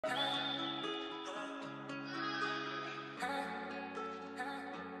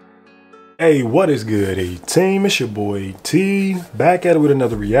Hey, what is good, A-Team? It's your boy T, back at it with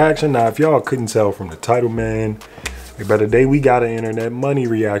another reaction. Now, if y'all couldn't tell from the title, man, but today we got an internet money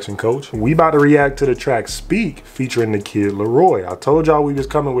reaction, coach. We about to react to the track Speak featuring the kid LAROI. I told y'all we was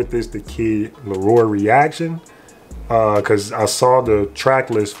coming with this, the kid LAROI reaction, because I saw the track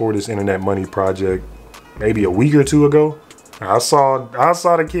list for this internet money project maybe a week or two ago. I saw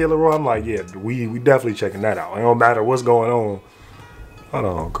the kid LAROI. I'm like, yeah, we definitely checking that out. It don't matter what's going on. Hold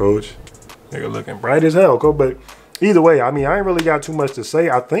on, coach. Nigga looking bright as hell, coach. But either way, I mean, I ain't really got too much to say.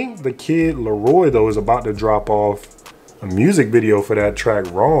 I think the kid LAROI, though, is about to drop off a music video for that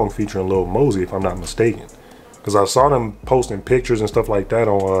track Wrong featuring Lil Mosey, if I'm not mistaken. Because I saw them posting pictures and stuff like that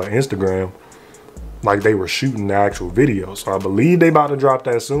on Instagram, like they were shooting the actual video. So I believe they about to drop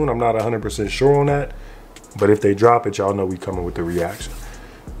that soon. I'm not 100% sure on that. But if they drop it, y'all know we coming with the reaction.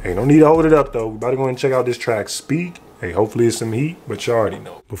 Hey, no need to hold it up, though. We about to go and check out this track Speak. Hey, hopefully it's some heat, but you already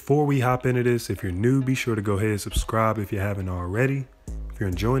know. Before we hop into this, if you're new, be sure to go ahead and subscribe if you haven't already. If you're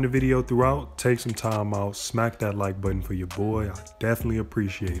enjoying the video throughout, take some time out, smack that like button for your boy. I definitely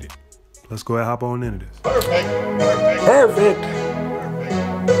appreciate it. Let's go ahead and hop on into this. Perfect.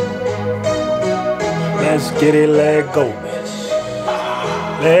 Let's get it, let go.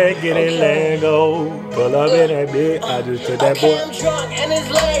 Let's get it, let go. Pull up in that bit, I just took that boy. I'm drunk and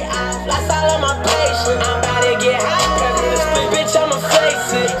it's late, I lost all of my patience. I'm about to get high, bitch, I'ma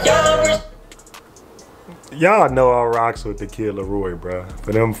face it. Y'all know I rocks with the kid LAROI, bro.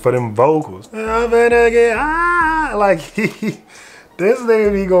 For them vocals. I'm gonna get high. Like, this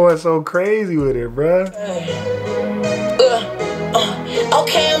nigga be going so crazy with it, bro.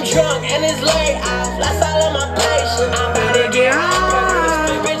 Okay, I'm drunk and it's late, I lost all of my patience. I'm about to get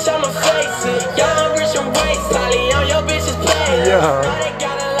high, bitch, I'ma face it. Young, rich, and waste, Sally on your bitch's play. Yeah. They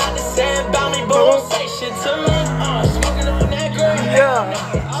got a lot to say about me, but won't say shit to me. Smoking on that green.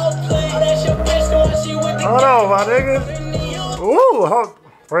 Yeah. Hold on, my nigga. Ooh,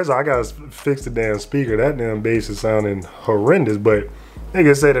 first of all, I gotta fix the damn speaker. That damn bass is sounding horrendous. But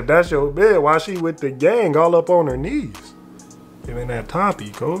nigga said if that's your bed, why she with the gang all up on her knees? Giving that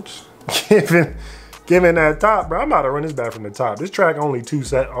toppy, coach. Giving that top, bro. I'm about to run this back from the top. This track only 2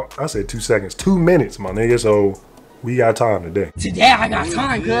 seconds, 2 minutes, my nigga. So we got time today. Today I got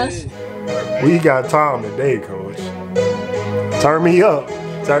time, cuz. We got time today, coach. Turn me up.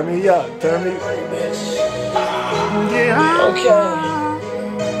 Turn me up. Turn me up. Yeah. Okay.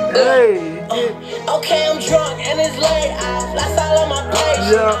 Hey. Okay, I'm drunk and it's late. I lost all of my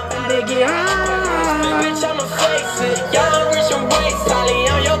patience. Bitch, I'ma face it. Young, rich, and waste. Sally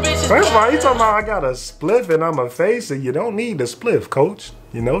on your bitch's. First of all, he talking about I got a spliff and I'ma face it. You don't need the spliff, coach.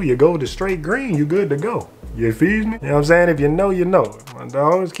 You know, you go to straight green, you good to go. You feel me? You know what I'm saying? If you know, you know. My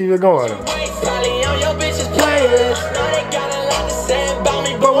dog, let's keep it going. Sally on your bitch's playlist. Now they got a lot to say about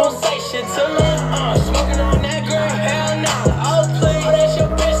me, but won't say shit to me. Smoking on that green, hell no. Oh, please. Oh, that's your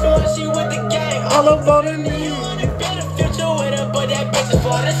bitch, the one she with the gang. All up on the knee. You wanna build a future with her, but that bitch is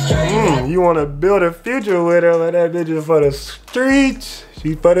for the streets. You wanna build a future with her, but that bitch is for the streets.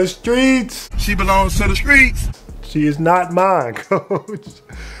 She for the streets. She belongs to the streets. She is not mine, coach.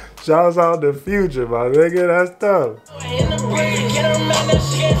 Shouts out the future, my nigga. That's tough. In the breeze, get her man, that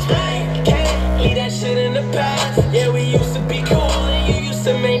shit. Can't leave that shit in the past. Yeah, we used to be cool and you used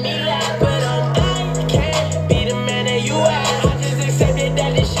to make me laugh, but I can't be the man that you are. I just accepted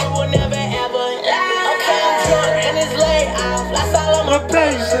that this shit will never ever last. Okay, I'm drunk and it's late. I lost all of my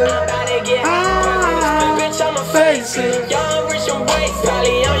patience. I'm about to get high, bitch, I'ma face it. Young, rich, and waste,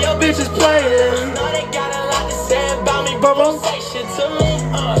 Sally on your bitch's playlist. Know they got a lot to say about me, but won't say shit to me.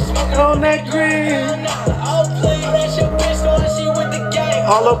 On that green. Oh, please, that's your bitch, the one she with the gang.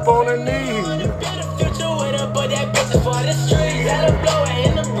 All up on her knees. Build a future with her, but that bitch is for the streets. Let her blow it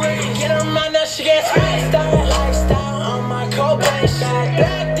in the breeze. Get her mind now, she gets spaced out. Lifestyle on my Cobain shot.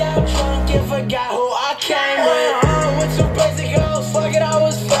 Blacked out, drunk and forgot who I came with. With two basic girls, fuck it, I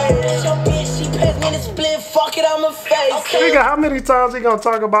was fake. That's your bitch, she pays me to split, fuck it, I'ma face. Okay. Nigga, how many times he gonna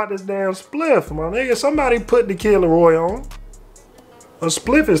talk about this damn spliff, my nigga? Somebody put the kid LAROI on. A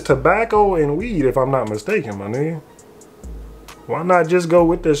spliff is tobacco and weed, if I'm not mistaken, my nigga. Why not just go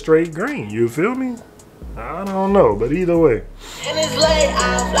with the straight green? You feel me? I don't know, but either way. And it's late,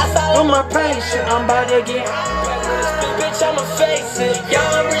 I lost all of my patience. I'm about to get high. Bitch, I'ma face it.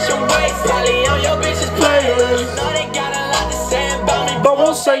 Young, rich, and waste. Sally on your bitch's playlist. Know they got a lot to say about me, but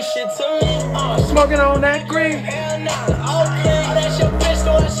won't say shit to me. Smoking on that green. Hell no. Oh, please. Oh, that's your bitch,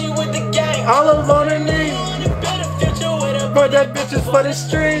 the one she with the gang. All up on her knees. But that bitch is for the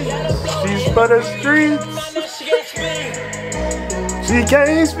streets. She's for the streets. She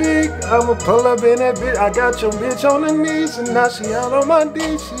can't speak, I'ma pull up in that bitch. I got your bitch on her knees, and now she all on my D,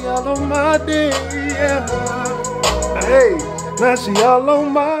 she all on my D, yeah. Hey, now she all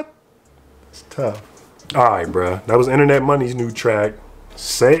on my. It's tough. All right, bruh. That was Internet Money's new track.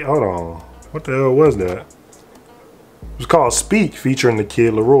 Hold on. What the hell was that? It was called Speak, featuring the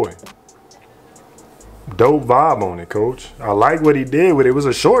Kid LAROI. Dope vibe on it, coach. I like what he did with it. It was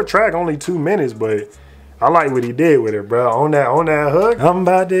a short track, only 2 minutes, but I like what he did with it, bro. On that hook, I'm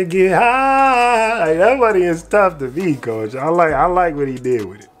about to get high. Like, that money is tough to beat, coach. I like what he did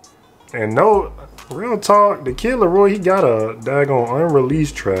with it. And no, real talk, the Kid LAROI, he got a daggone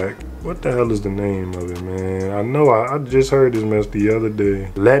unreleased track. What the hell is the name of it, man? I know I just heard this mess the other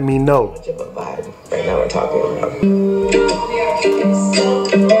day. Let me know. Much of a vibe right now we're talking about.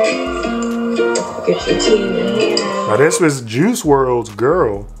 Get your team in here. Now this was Juice WRLD's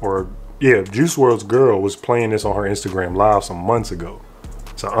girl, or yeah, Juice WRLD's girl was playing this on her Instagram live some months ago.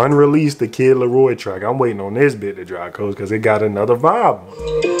 It's an unreleased the Kid LAROI track. I'm waiting on this bit to drop, coach, because it got another vibe on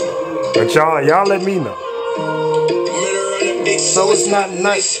it. But y'all let me know. So it's not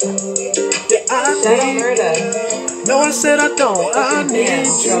nice. No, I said I don't. I need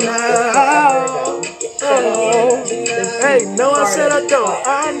you now. Oh. Hey, no, I said I don't.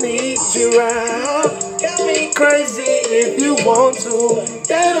 I need you out. Crazy if you want to.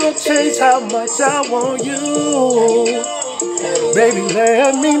 That don't change how much I want you. Baby,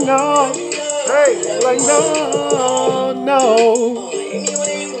 let me know. Hey, like no.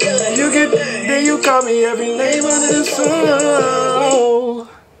 Then you call me every name under the sun.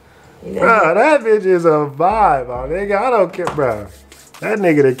 Bruh, that bitch is a vibe, my nigga. I don't care, bruh. That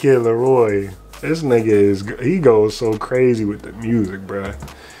nigga the Kid LAROI. This nigga he goes so crazy with the music, bruh.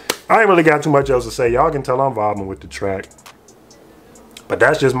 I ain't really got too much else to say. Y'all can tell I'm vibing with the track. But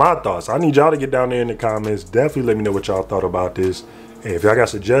that's just my thoughts. I need y'all to get down there in the comments. Definitely let me know what y'all thought about this. Hey, if y'all got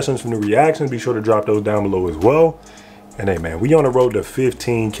suggestions for new reactions, be sure to drop those down below as well. And hey, man, we on the road to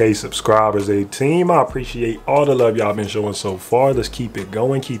 15K subscribers, team. I appreciate all the love y'all been showing so far. Let's keep it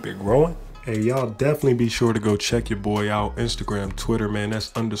going, keep it growing. Hey, y'all definitely be sure to go check your boy out. Instagram, Twitter, man,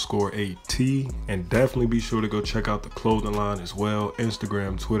 that's _AT. And definitely be sure to go check out the clothing line as well.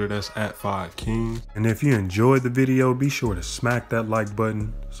 Instagram, Twitter, that's @5King. And if you enjoyed the video, be sure to smack that like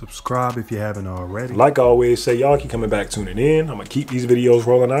button. Subscribe if you haven't already. Like I always say, y'all keep coming back, tuning in. I'm gonna keep these videos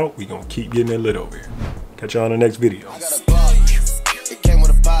rolling out. We gonna keep getting it lit over here. Catch y'all in the next video. I got a Glock. It came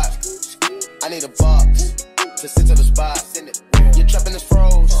with a box. I need a box to sit to the spot. Your trapping is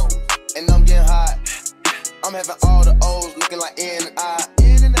froze, and I'm getting hot. I'm having all the O's looking like in and I.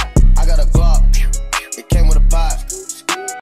 I got a Glock. It came with a box.